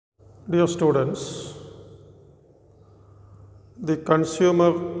Dear students, the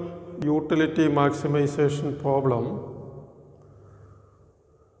consumer utility maximization problem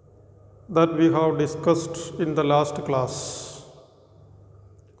that we have discussed in the last class,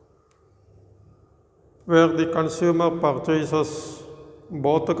 where the consumer purchases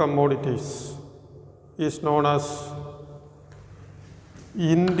both commodities, is known as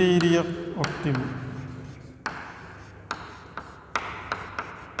interior optimum.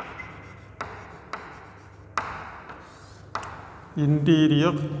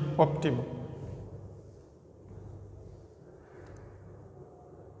 Interior optimum,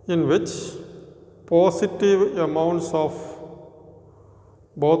 in which positive amounts of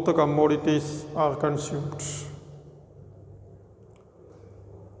both the commodities are consumed.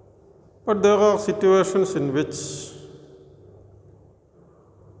 But there are situations in which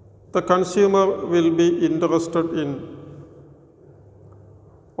the consumer will be interested in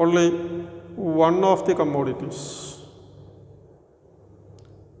only one of the commodities.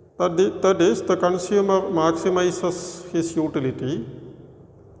 That is, the consumer maximizes his utility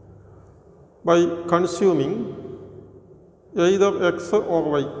by consuming either X or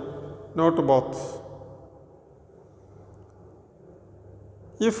Y, not both.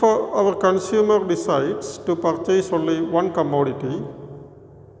 If our consumer decides to purchase only one commodity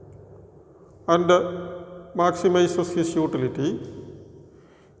and maximizes his utility,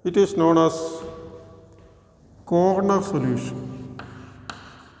 it is known as corner solution.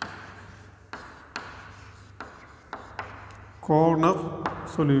 Corner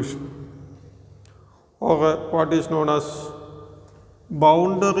solution, or what is known as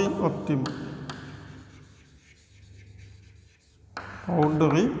boundary optimum.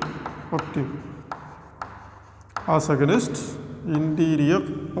 Boundary optimum as against interior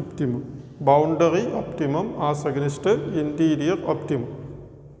optimum. Boundary optimum as against interior optimum.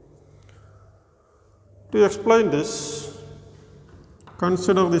 To explain this,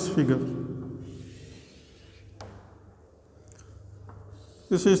 consider this figure.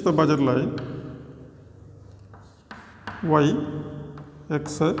 This is the budget line, Y,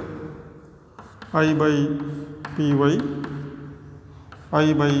 X, I by Py,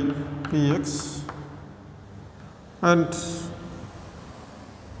 I by Px, and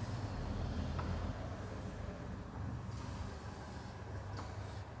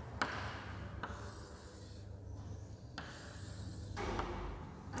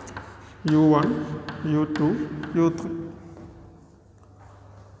U1, U2, U3.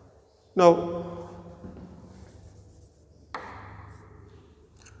 Now,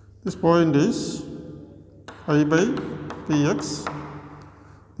 this point is I by Px,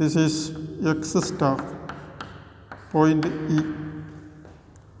 this is X star, point E.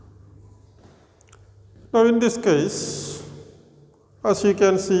 Now, in this case, as you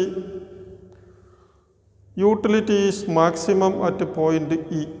can see, utility is maximum at point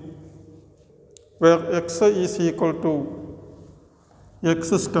E, where X is equal to X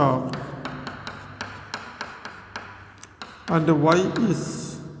star and Y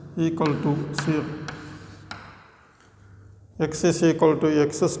is equal to 0. X is equal to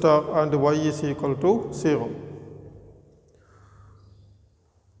X star and Y is equal to 0.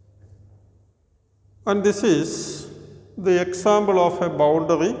 And this is the example of a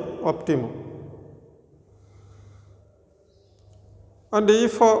boundary optimum. And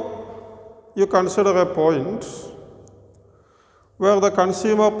if you consider a point where the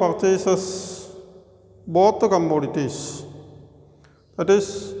consumer purchases both the commodities, that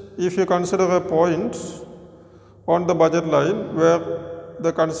is, if you consider a point on the budget line where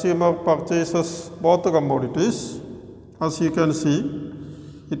the consumer purchases both the commodities, as you can see,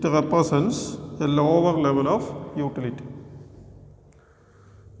 it represents a lower level of utility.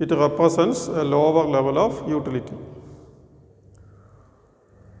 It represents a lower level of utility.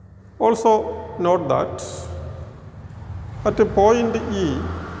 Also note that at a point E,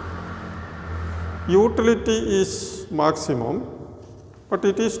 utility is maximum, but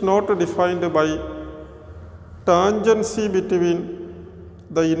it is not defined by tangency between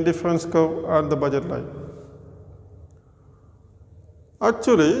the indifference curve and the budget line.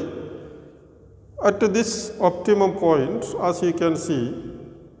 Actually, at this optimum point, as you can see,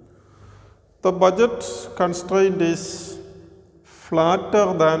 the budget constraint is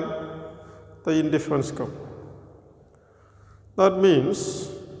flatter than the indifference curve. That means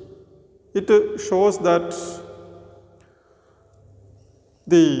it shows that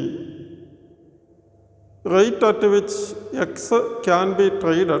the rate at which X can be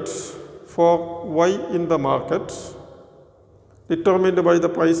traded for Y in the market, determined by the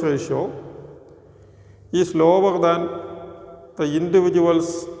price ratio, is lower than the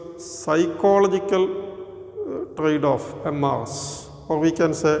individual's psychological trade-off MRS, or we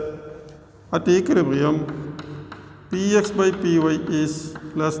can say at equilibrium Px by Py is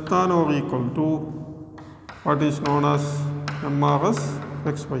less than or equal to what is known as MRS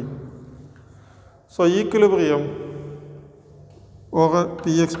xy. So equilibrium or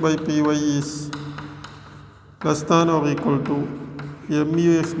Px by Py is less than or equal to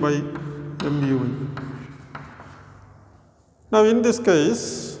Mux by Muy. Now in this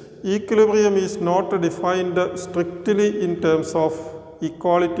case, equilibrium is not defined strictly in terms of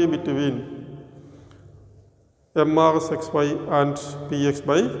equality between MRS xy and Px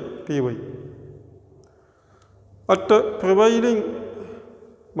by Py. At prevailing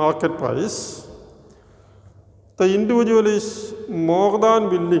market price, the individual is more than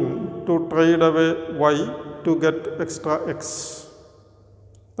willing to trade away y to get extra x.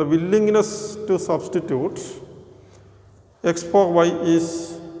 The willingness to substitute x for y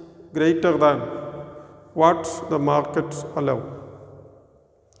is greater than what the market allows.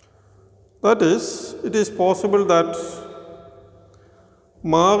 That is, it is possible that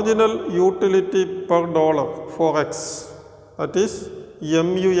marginal utility per dollar for x, that is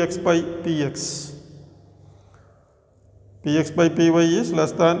Mux by Px. Px by Py is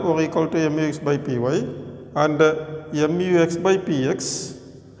less than or equal to Mux by Py, and Mux by Px,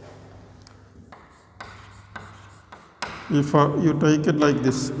 if you take it like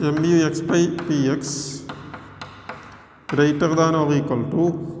this, Mux by Px greater than or equal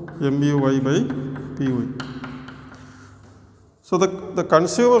to Muy by Py. So the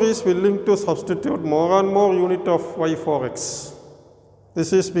consumer is willing to substitute more and more unit of y for x.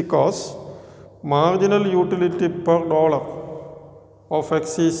 This is because marginal utility per dollar of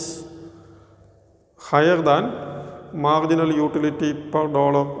x is higher than marginal utility per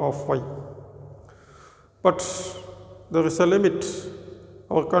dollar of y. But there is a limit.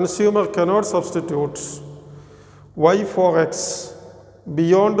 Our consumer cannot substitute y for x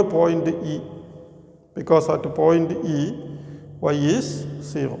beyond point E, because at point E, y is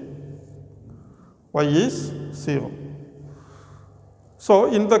 0. Y is 0. So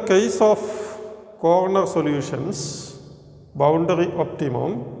in the case of corner solutions, boundary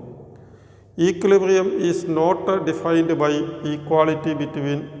optimum, equilibrium is not defined by equality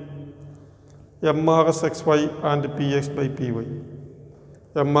between MRS xy and Px by Py.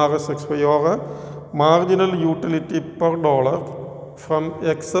 MRS xy or marginal utility per dollar from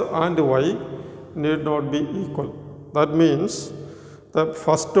x and y need not be equal. That means the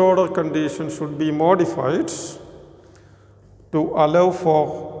first order condition should be modified to allow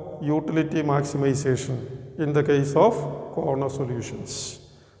for utility maximization in the case of corner solutions.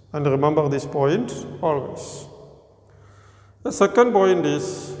 And remember this point always. The second point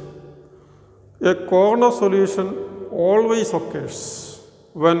is, a corner solution always occurs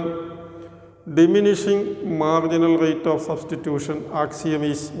when diminishing marginal rate of substitution axiom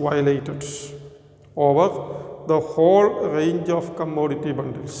is violated over the whole range of commodity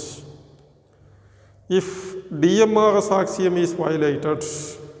bundles. If DMRS axiom is violated,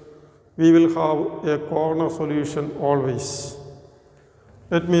 we will have a corner solution always.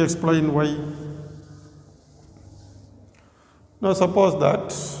 Let me explain why. Now suppose that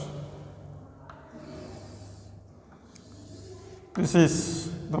this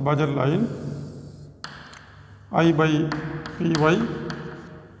is the budget line, I by Py,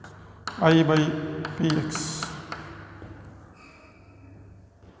 I by Px.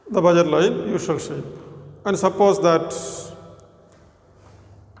 The budget line, usual shape. And suppose that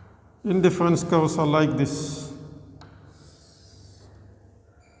indifference curves are like this.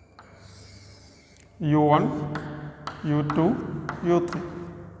 U1, U2, U3.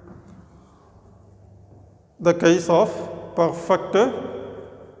 The case of perfect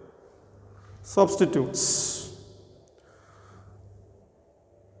substitutes.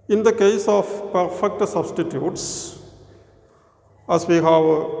 In the case of perfect substitutes, as we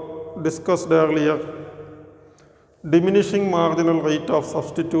have discussed earlier, diminishing marginal rate of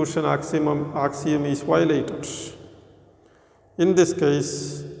substitution axiom is violated. In this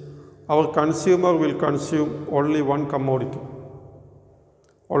case, our consumer will consume only one commodity.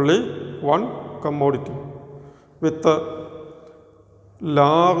 Only one commodity with a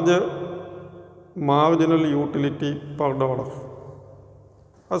large marginal utility per dollar.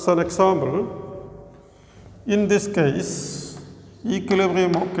 As an example, in this case,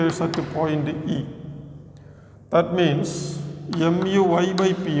 equilibrium occurs at point E. That means Muy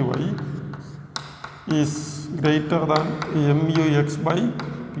by Py is greater than Mux by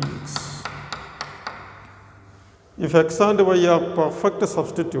Px. If x and y are perfect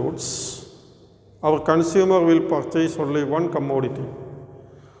substitutes, our consumer will purchase only one commodity.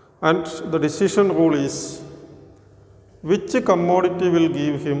 and the decision rule is which commodity will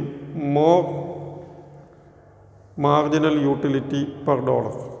give him more marginal utility per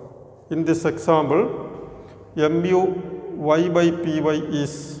dollar. In this example, mu y by py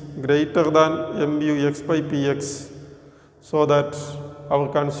is greater than mu x by px, so that our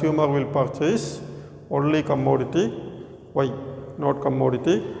consumer will purchase only commodity y, not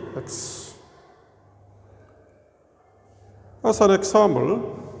commodity x. As an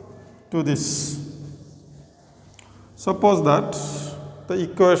example to this, suppose that the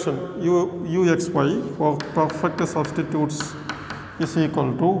equation uxy for perfect substitutes is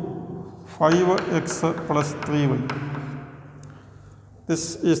equal to 5x plus 3y.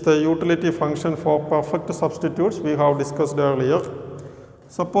 This is the utility function for perfect substitutes we have discussed earlier.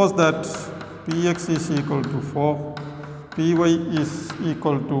 Suppose that px is equal to 4, py is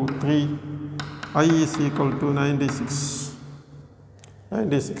equal to 3, I is equal to 96.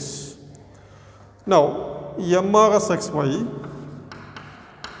 Now, mrsxy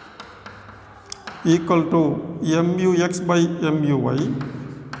equal to mux by muy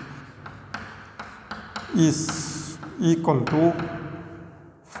is equal to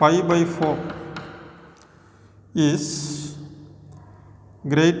 5 by 4 is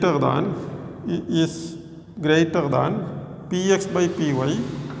greater than px by py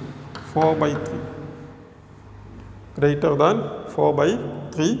 4 by 3, greater than 4 by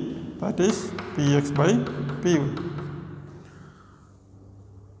 3, that is px by py.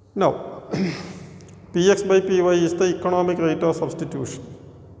 Now, px by py is the economic rate of substitution.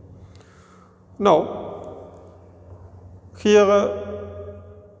 Now, here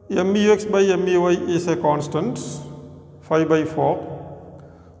mux by muy is a constant 5 by 4,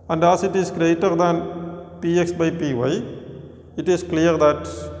 and as it is greater than px by py, it is clear that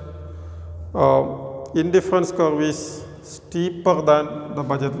indifference curve is steeper than the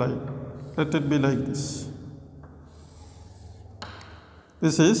budget line. Let it be like this.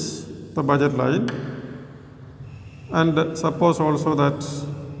 This is the budget line, and suppose also that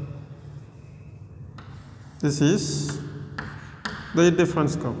this is the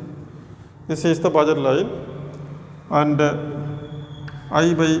indifference curve. This is the budget line, and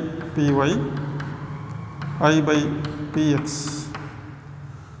I by py, I by px.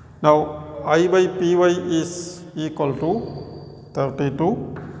 Now, I by py is equal to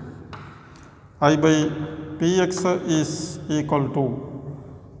 32, I by px is equal to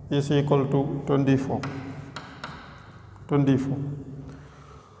 24.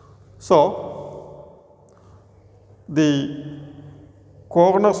 So, the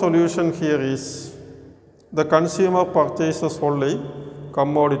corner solution here is the consumer purchases only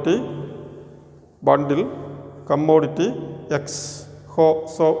commodity bundle, commodity x.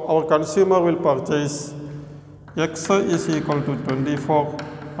 So, our consumer will purchase x is equal to 24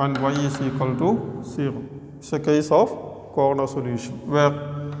 and y is equal to 0. It's a case of corner solution where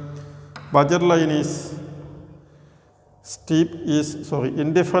budget line is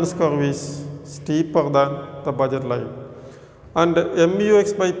indifference curve is steeper than the budget line, and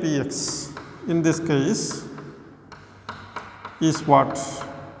mux by px in this case is what?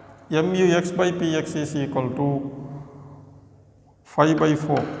 Mux by px is equal to 5 by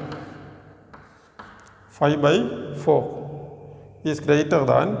 4. 5 by 4 is greater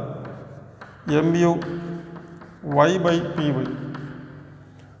than mu y by py.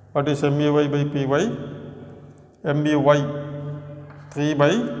 What is mu y by py? Mu y 3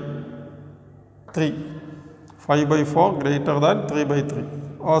 by 3. 5 by 4 greater than 3 by 3.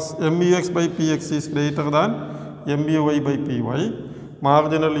 As mux by px is greater than mu y by py,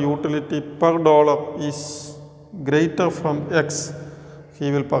 marginal utility per dollar is greater from x.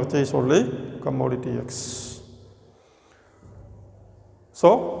 He will purchase only commodity x.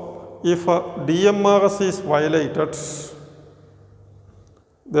 So, if DMRS is violated,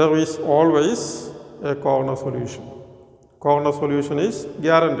 there is always a corner solution. Corner solution is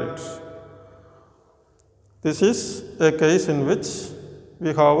guaranteed. This is a case in which we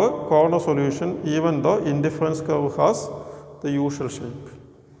have a corner solution even though indifference curve has the usual shape.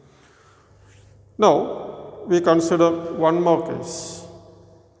 Now, we consider one more case.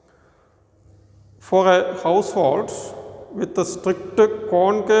 For a household with a strict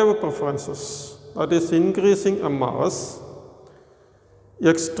concave preferences, that is increasing MRS,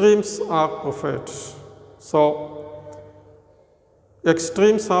 extremes are preferred. So,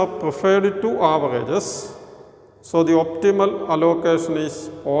 extremes are preferred to averages. So, the optimal allocation is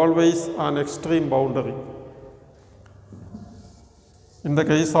always an extreme boundary. In the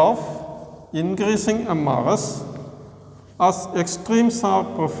case of increasing MRS, as extremes are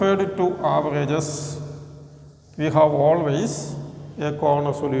preferred to averages, we have always a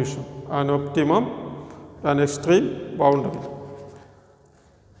corner solution, an optimum, an extreme boundary.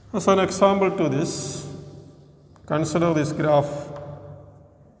 As an example to this, consider this graph,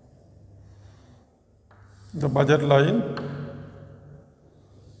 the budget line,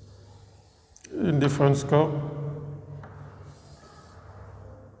 indifference curve,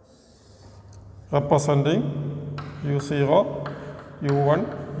 representing U0, U1,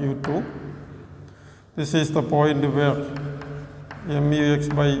 U2. This is the point where MUX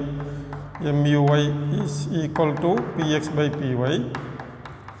by MUY is equal to PX by PY.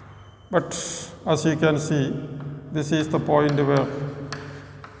 But as you can see, this is the point where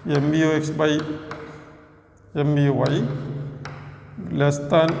MUX by MUY less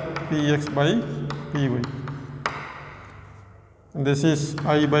than PX by PY. And this is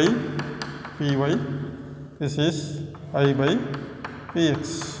I by PY. This is I by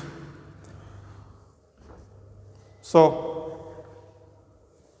PX. So,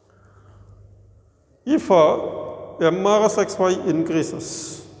 if MRSXY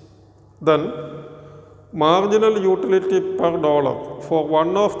increases, then marginal utility per dollar for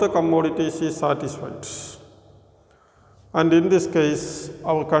one of the commodities is satisfied. And in this case,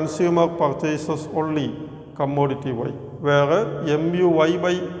 our consumer purchases only commodity Y, where MUY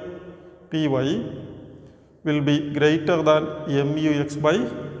by PY will be greater than MUX by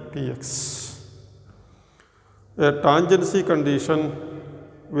PX. A tangency condition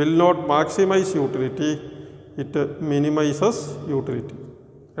will not maximize utility, it minimizes utility.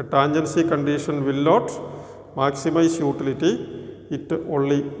 A tangency condition will not maximize utility, it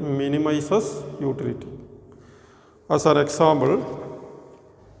only minimizes utility. As an example,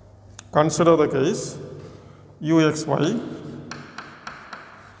 consider the case UXY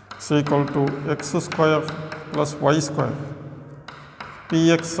is equal to x square plus y square.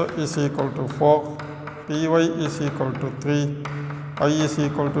 Px is equal to 4, Py is equal to 3, I is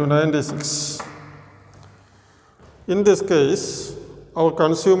equal to 96. In this case, our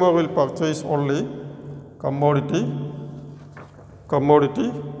consumer will purchase only commodity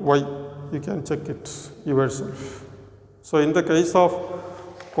Y. You can check it yourself. So, in the case of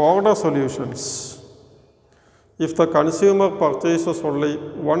corner solutions, if the consumer purchases only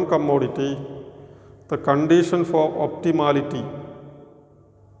one commodity, the condition for optimality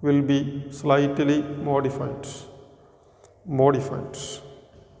will be slightly modified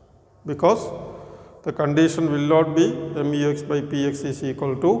because the condition will not be MUX by PX is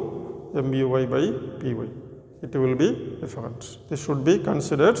equal to MUY by PY. It will be different. This should be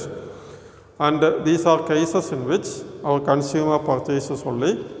considered, and these are cases in which our consumer purchases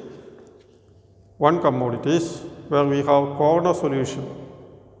only one commodities where we have corner solution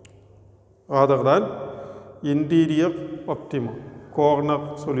rather than interior optimum,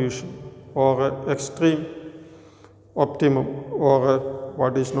 corner solution or extreme optimum, or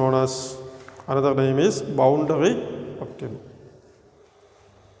what is known as another name is boundary optimum.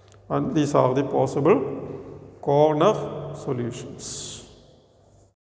 And these are the possible corner solutions.